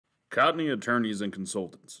Cotney Attorneys and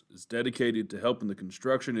Consultants is dedicated to helping the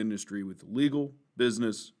construction industry with legal,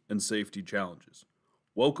 business, and safety challenges.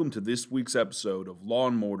 Welcome to this week's episode of Law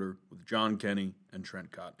and Mortar with John Kenny and Trent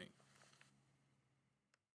Cotney.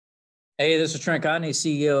 Hey, this is Trent Cotney,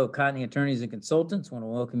 CEO of Cotney Attorneys and Consultants. I want to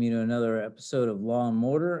welcome you to another episode of Law and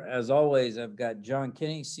Mortar. As always, I've got John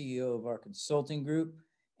Kenny, CEO of our consulting group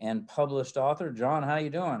and published author. John, how you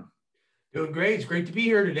doing? Doing great. It's great to be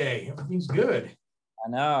here today. Everything's good. I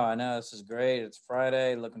know. This is great. It's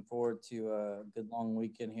Friday. Looking forward to a good long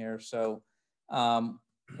weekend here. So I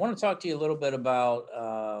want to talk to you a little bit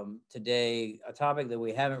about today, a topic that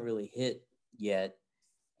we haven't really hit yet,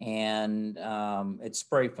 and it's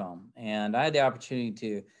spray foam. And I had the opportunity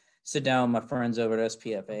to sit down with my friends over at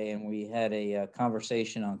SPFA, and we had a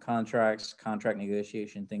conversation on contracts, contract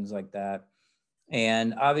negotiation, things like that.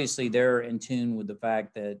 And obviously they're in tune with the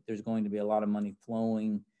fact that there's going to be a lot of money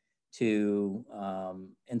flowing to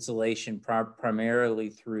insulation primarily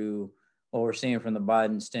through what we're seeing from the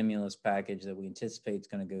Biden stimulus package that we anticipate is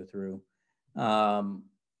going to go through.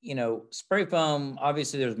 Spray foam,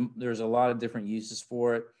 obviously there's a lot of different uses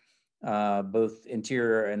for it, both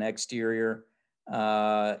interior and exterior.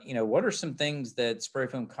 What are some things that spray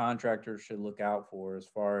foam contractors should look out for as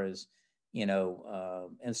far as,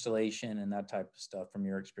 installation and that type of stuff from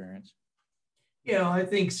your experience? I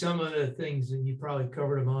think some of the things, and you probably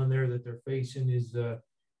covered them on there, that they're facing is,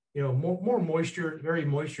 more moisture, very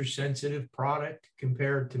moisture sensitive product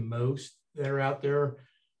compared to most that are out there.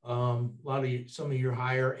 Some of your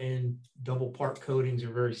higher end double part coatings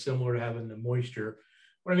are very similar to having the moisture.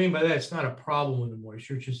 What I mean by that, it's not a problem with the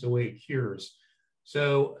moisture, it's just the way it cures.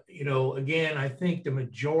 So, again, I think the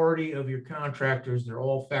majority of your contractors, they're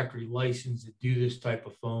all factory licensed that do this type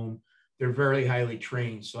of foam. They're very highly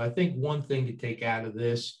trained. So I think one thing to take out of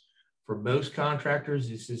this for most contractors,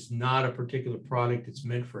 this is not a particular product that's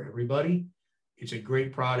meant for everybody. It's a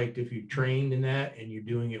great product if you're trained in that and you're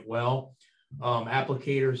doing it well.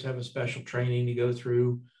 Applicators have a special training to go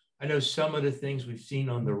through. I know some of the things we've seen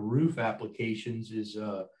on the roof applications is,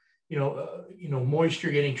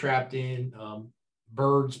 moisture getting trapped in,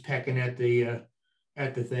 birds pecking at the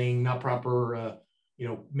thing, not proper,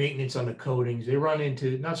 maintenance on the coatings. They run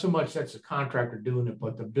into, not so much that's the contractor doing it,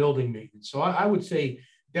 but the building maintenance. So I would say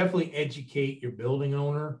definitely educate your building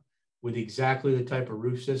owner with exactly the type of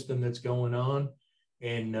roof system that's going on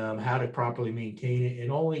and how to properly maintain it,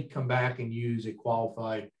 and only come back and use a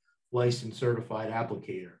qualified, licensed, certified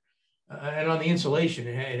applicator. And on the insulation,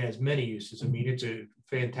 it has many uses. I mean, it's a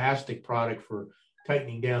fantastic product for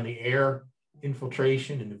tightening down the air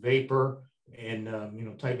infiltration and the vapor, and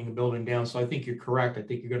tightening a building down. So I think you're correct. I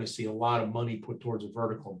think you're going to see a lot of money put towards the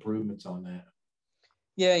vertical improvements on that.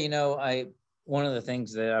 Yeah, one of the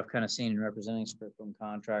things that I've kind of seen in representing spray foam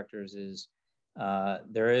contractors is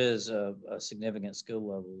there is a significant skill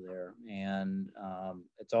level there, and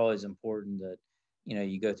it's always important that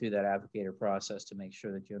you go through that applicator process to make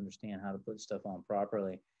sure that you understand how to put stuff on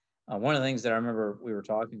properly. One of the things that I remember we were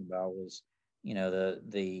talking about was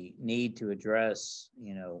the need to address,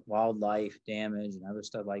 wildlife damage and other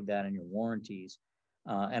stuff like that in your warranties.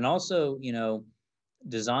 And also,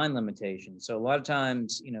 design limitations. So a lot of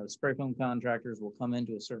times, spray foam contractors will come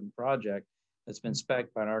into a certain project that's been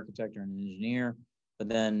spec'd by an architect or an engineer, but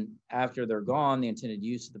then after they're gone, the intended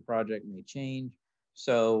use of the project may change.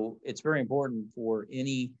 So it's very important for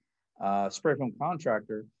any spray foam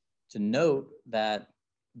contractor to note that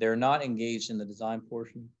they're not engaged in the design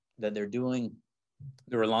portion, that they're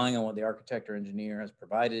relying on what the architect or engineer has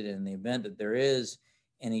provided. In the event that there is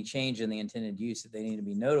any change in the intended use, that they need to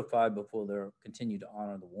be notified before they'll continue to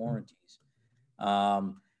honor the warranties.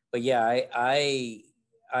 But yeah,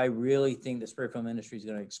 I really think the spray foam industry is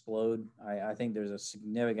going to explode. I think there's a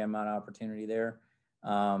significant amount of opportunity there.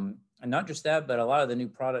 And not just that, but a lot of the new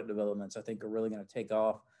product developments I think are really going to take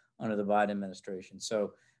off under the Biden administration.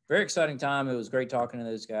 So very exciting time. It was great talking to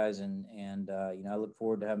those guys, and I look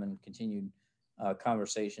forward to having continued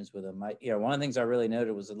conversations with them. One of the things I really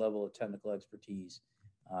noted was the level of technical expertise.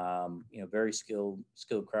 Very skilled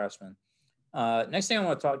craftsmen. Next thing I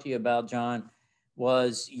want to talk to you about, John,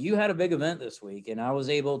 was you had a big event this week, and I was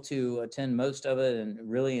able to attend most of it and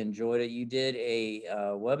really enjoyed it. You did a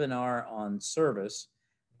webinar on service,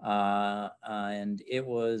 and it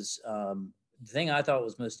was the thing I thought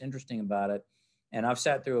was most interesting about it, and I've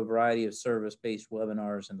sat through a variety of service-based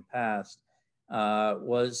webinars in the past,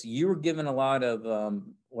 was you were given a lot of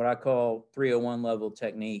what I call 301 level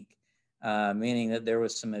technique, meaning that there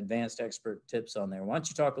was some advanced expert tips on there. Why don't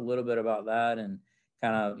you talk a little bit about that and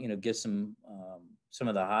kind of, give some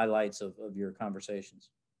of the highlights of your conversations?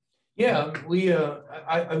 Yeah,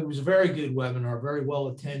 it was a very good webinar, very well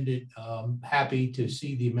attended. Happy to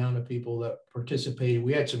see the amount of people that participated.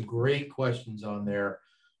 We had some great questions on there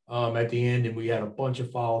at the end, and we had a bunch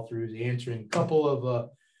of follow throughs answering. A couple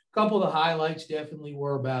of the highlights definitely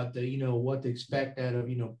were about what to expect out of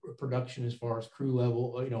production as far as crew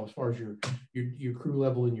level, as far as your crew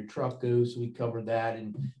level in your truck goes. So we covered that,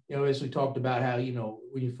 and as we talked about how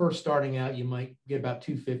when you're first starting out, you might get about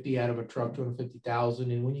 250 out of a truck,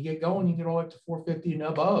 250,000, and when you get going, you get all up to 450 and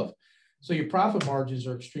above. So your profit margins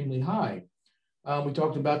are extremely high. We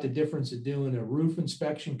talked about the difference of doing a roof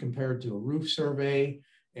inspection compared to a roof survey.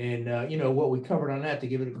 And, what we covered on that, to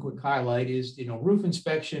give it a quick highlight, is, roof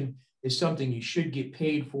inspection is something you should get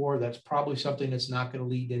paid for. That's probably something that's not going to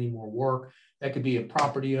lead to any more work. That could be a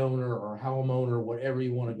property owner or a homeowner, whatever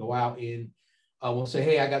you want to go out in. We'll say,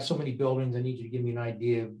 hey, I got so many buildings. I need you to give me an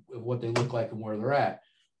idea of what they look like and where they're at.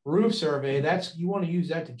 Roof survey, you want to use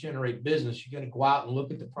that to generate business. You're going to go out and look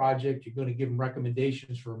at the project. You're going to give them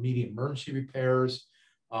recommendations for immediate emergency repairs,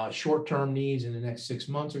 short-term needs in the next 6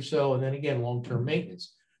 months or so, and then again, long-term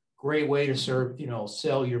maintenance. Great way to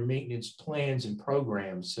sell your maintenance plans and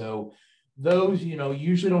programs. So those,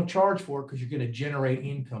 usually don't charge for it because you're going to generate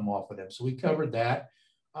income off of them. So we covered that.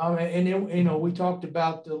 And then, we talked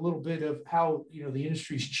about a little bit of how, the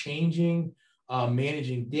industry's changing,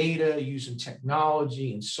 managing data, using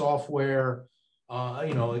technology and software.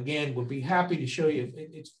 Again, we'll be happy to show you.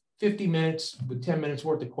 It's 50 minutes with 10 minutes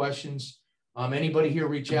worth of questions. Anybody here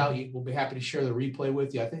reach out, we'll be happy to share the replay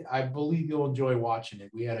with you. I believe you'll enjoy watching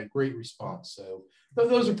it. We had a great response. So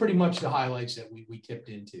those are pretty much the highlights that we tipped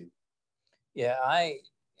into. Yeah,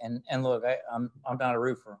 and look, I'm not a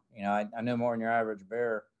roofer. I know more than your average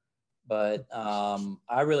bear, but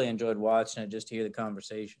I really enjoyed watching it just to hear the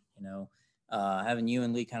conversation. Having you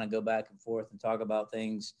and Lee kind of go back and forth and talk about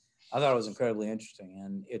things, I thought it was incredibly interesting.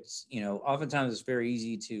 And it's oftentimes it's very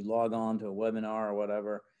easy to log on to a webinar or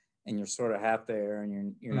whatever, and you're sort of half there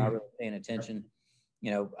and you're not really paying attention.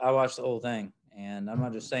 I watched the whole thing, and I'm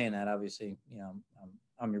not just saying that, obviously,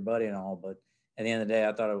 I'm your buddy and all, but at the end of the day,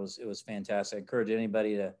 I thought it was fantastic. I encourage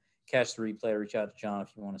anybody to catch the replay, reach out to John if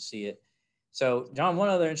you want to see it. So John, one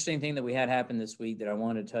other interesting thing that we had happen this week that I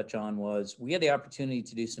wanted to touch on was we had the opportunity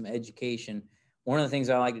to do some education. One of the things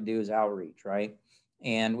I like to do is outreach, right?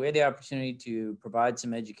 And we had the opportunity to provide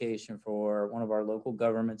some education for one of our local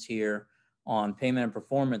governments here on payment and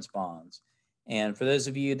performance bonds. And for those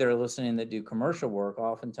of you that are listening that do commercial work,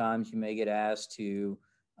 oftentimes you may get asked to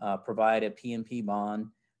provide a P&P bond,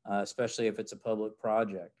 especially if it's a public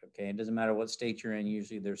project. Okay, it doesn't matter what state you're in,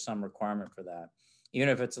 usually there's some requirement for that. Even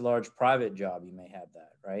if it's a large private job, you may have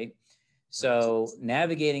that, right? So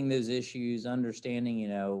navigating those issues, understanding,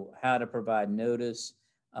 how to provide notice,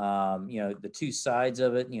 the two sides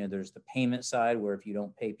of it, there's the payment side where if you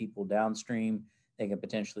don't pay people downstream, they can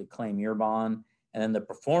potentially claim your bond. And then the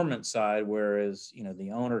performance side, whereas,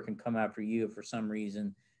 the owner can come after you if for some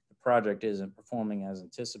reason the project isn't performing as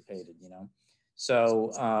anticipated,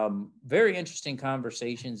 So very interesting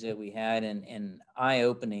conversations that we had and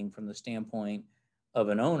eye-opening from the standpoint of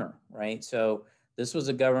an owner, right? So this was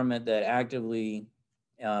a government that actively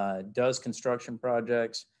does construction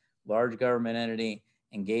projects, large government entity,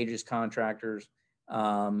 engages contractors.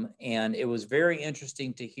 And it was very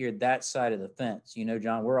interesting to hear that side of the fence.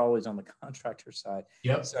 John, we're always on the contractor side.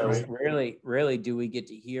 Yep. So right. Rarely do we get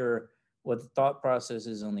to hear what the thought process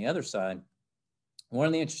is on the other side. One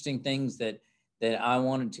of the interesting things that I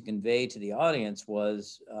wanted to convey to the audience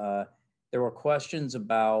was there were questions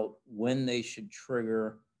about when they should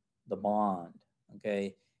trigger the bond.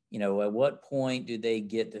 Okay. At what point do they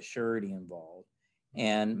get the surety involved?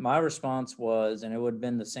 And my response was, and it would have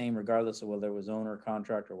been the same regardless of whether it was owner,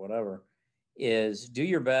 contractor, or whatever, is do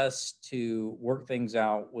your best to work things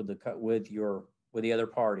out with the other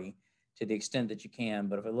party to the extent that you can.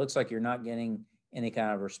 But if it looks like you're not getting any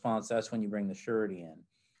kind of response, that's when you bring the surety in.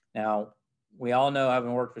 Now, we all know,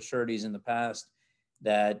 having worked with sureties in the past,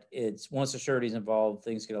 that it's once the surety is involved,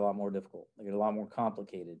 things get a lot more difficult. They get a lot more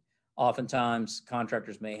complicated. Oftentimes,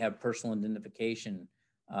 contractors may have personal indemnification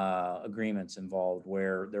agreements involved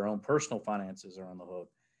where their own personal finances are on the hook.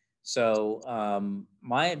 So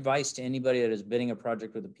my advice to anybody that is bidding a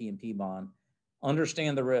project with a P&P bond,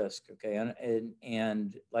 understand the risk, okay?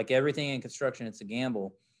 And like everything in construction, it's a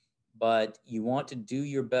gamble, but you want to do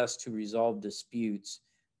your best to resolve disputes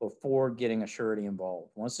before getting a surety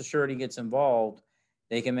involved. Once the surety gets involved,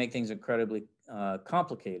 they can make things incredibly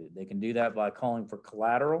complicated. They can do that by calling for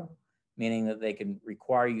collateral, meaning that they can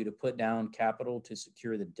require you to put down capital to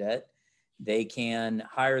secure the debt. They can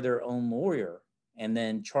hire their own lawyer and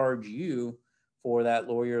then charge you for that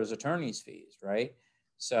lawyer's attorney's fees, right?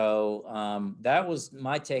 So that was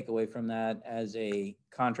my takeaway from that as a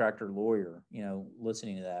contractor lawyer,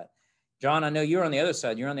 listening to that. John, I know you're on the other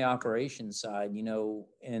side. You're on the operations side.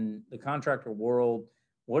 In the contractor world,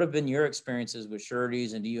 what have been your experiences with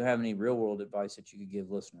sureties, and do you have any real world advice that you could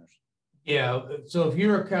give listeners? Yeah. So if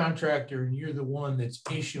you're a contractor and you're the one that's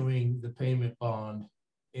issuing the payment bond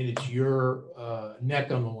and it's your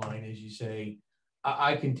neck on the line, as you say,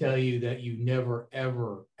 I can tell you that you never,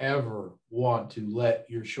 ever, ever want to let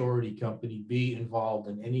your surety company be involved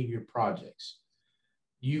in any of your projects.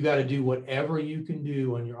 You got to do whatever you can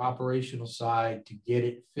do on your operational side to get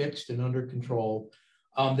it fixed and under control.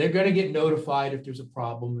 They're going to get notified if there's a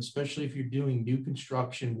problem, especially if you're doing new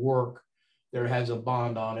construction work. There has a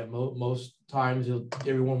bond on it. Most times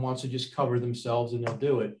everyone wants to just cover themselves and they'll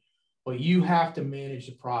do it. But you have to manage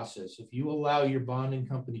the process. If you allow your bonding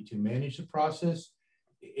company to manage the process,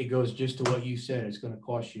 it goes just to what you said. It's going to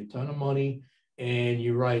cost you a ton of money. And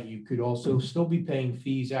you're right. You could also still be paying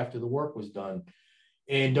fees after the work was done.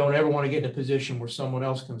 And don't ever want to get in a position where someone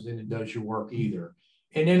else comes in and does your work either.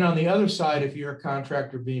 And then on the other side, if you're a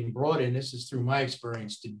contractor being brought in, this is through my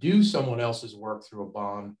experience, to do someone else's work through a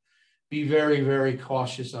bond, be very, very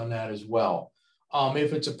cautious on that as well.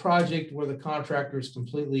 If it's a project where the contractor is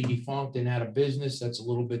completely defunct and out of business, that's a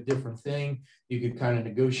little bit different thing. You could kind of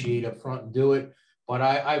negotiate up front and do it. But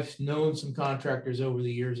I've known some contractors over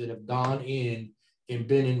the years that have gone in and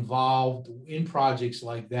been involved in projects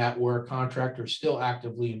like that where a contractor is still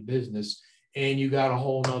actively in business, and you got a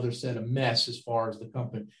whole nother set of mess as far as the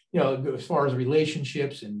company, as far as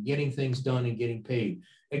relationships and getting things done and getting paid.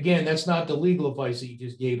 Again, that's not the legal advice that you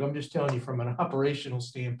just gave. I'm just telling you from an operational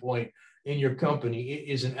standpoint in your company, it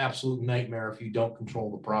is an absolute nightmare if you don't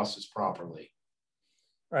control the process properly.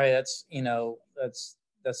 Right. That's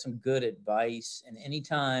some good advice. And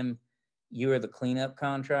anytime you are the cleanup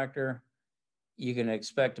contractor, you can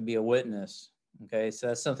expect to be a witness. Okay. So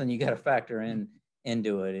that's something you got to factor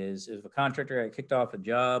into it is if a contractor got kicked off a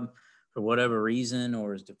job for whatever reason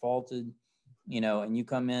or is defaulted, and you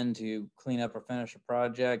come in to clean up or finish a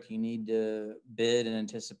project, you need to bid and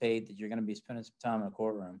anticipate that you're going to be spending some time in a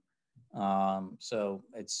courtroom. So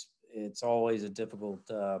it's always a difficult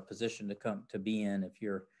position to be in if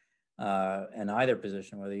you're in either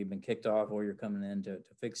position, whether you've been kicked off or you're coming in to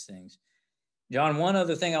fix things. John, one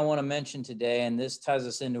other thing I want to mention today, and this ties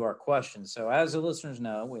us into our questions. So as the listeners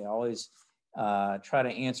know, we always try to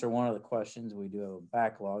answer one of the questions. We do have a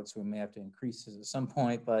backlog, so we may have to increase this at some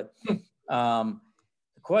point. But the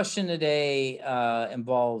question today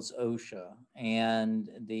involves OSHA. And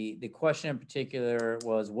the question in particular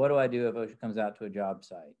was, what do I do if OSHA comes out to a job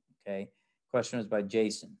site? Okay. Question was by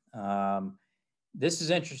Jason. This is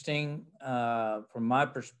interesting from my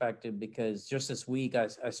perspective because just this week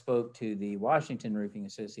I spoke to the Washington Roofing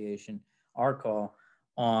Association, ARCAW,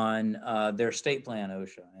 on their estate plan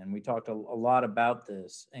OSHA, and we talked a lot about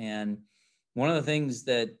this. And one of the things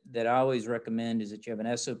that I always recommend is that you have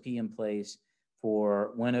an SOP in place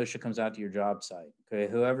for when OSHA comes out to your job site.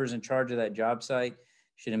 Okay, whoever's in charge of that job site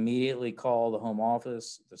should immediately call the home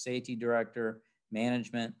office, the safety director,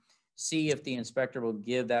 management, see if the inspector will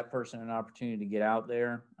give that person an opportunity to get out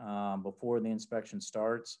there before the inspection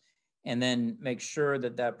starts, and then make sure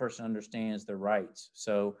that that person understands their rights.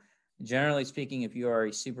 So generally speaking, if you are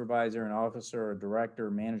a supervisor, an officer, or a director,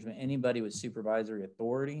 or management, anybody with supervisory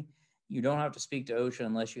authority, you don't have to speak to OSHA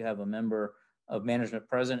unless you have a member of management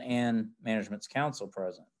present and management's council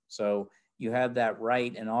present. So you have that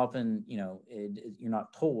right, and often, you're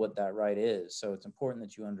not told what that right is. So it's important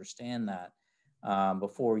that you understand that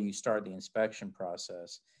before you start the inspection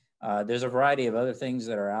process. There's a variety of other things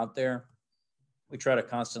that are out there. We try to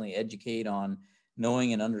constantly educate on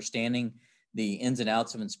knowing and understanding the ins and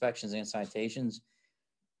outs of inspections and citations.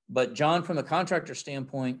 But John, from a contractor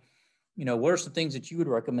standpoint, what are some things that you would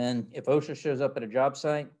recommend if OSHA shows up at a job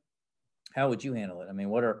site? How would you handle it? I mean,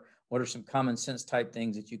 what are some common sense type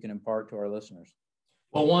things that you can impart to our listeners?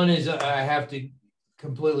 Well, one is I have to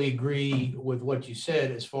completely agree with what you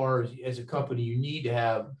said. As far as a company, you need to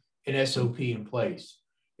have an SOP in place.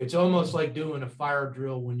 It's almost like doing a fire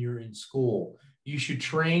drill when you're in school. You should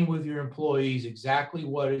train with your employees exactly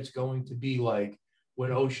what it's going to be like when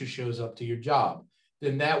OSHA shows up to your job.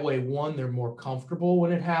 Then that way, one, they're more comfortable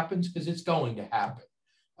when it happens because it's going to happen.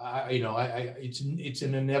 It's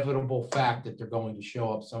an inevitable fact that they're going to show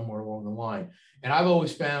up somewhere along the line. And I've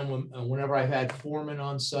always found whenever I've had foremen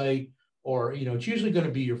on site, or it's usually going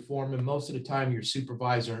to be your foreman. Most of the time, your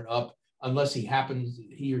supervisor and up, unless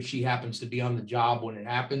he or she happens to be on the job when it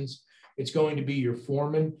happens, it's going to be your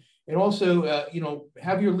foreman. And also,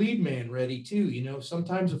 have your lead man ready too.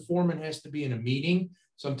 Sometimes a foreman has to be in a meeting,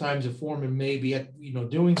 Sometimes a foreman may be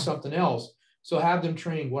doing something else. So have them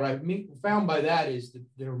trained. What I've found by that is that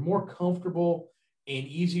they're more comfortable and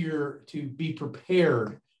easier to be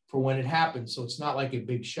prepared for when it happens. So it's not like a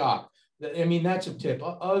big shock. I mean, that's a tip.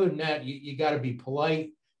 Other than that, you got to be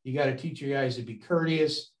polite. You got to teach your guys to be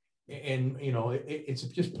courteous. And, it's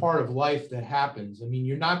just part of life that happens. I mean,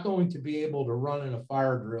 you're not going to be able to run in a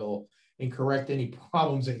fire drill and correct any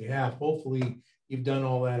problems that you have. Hopefully, you've done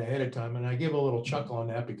all that ahead of time. And I give a little chuckle on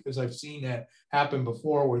that because I've seen that happen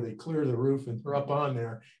before where they clear the roof and throw up on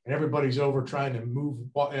there and everybody's over trying to move,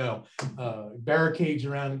 barricades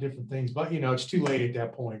around and different things. But, it's too late at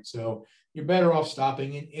that point. So you're better off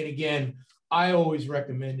stopping. And again, I always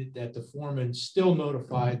recommended that the foreman still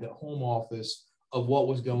notified the home office of what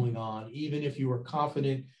was going on, even if you were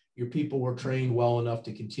confident your people were trained well enough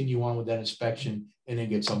to continue on with that inspection and then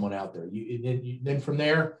get someone out there. Then from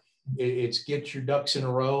there, it's get your ducks in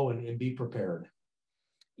a row and be prepared.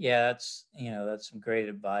 Yeah, that's some great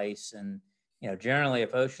advice. And, generally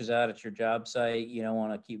if OSHA's out at your job site, you don't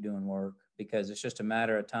want to keep doing work because it's just a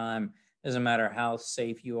matter of time. It doesn't matter how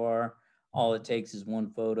safe you are. All it takes is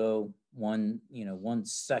one photo, 1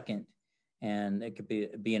 second, and it could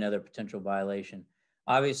be another potential violation.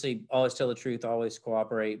 Obviously, always tell the truth, always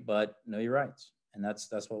cooperate, but know your rights. And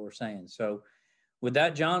that's what we're saying. So with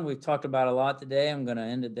that, John, we've talked about a lot today. I'm going to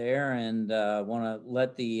end it there and want to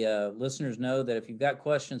let the listeners know that if you've got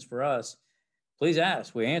questions for us, please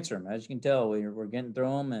ask. We answer them. As you can tell, we're getting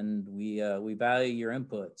through them, and we value your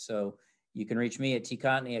input. So you can reach me at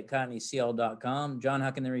tcotney@cotneycl.com. John, how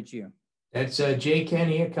can they reach you? That's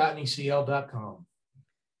jkenny@cotneycl.com.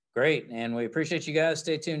 Great. And we appreciate you guys.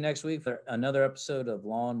 Stay tuned next week for another episode of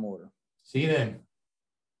Law and Mortar. See you then.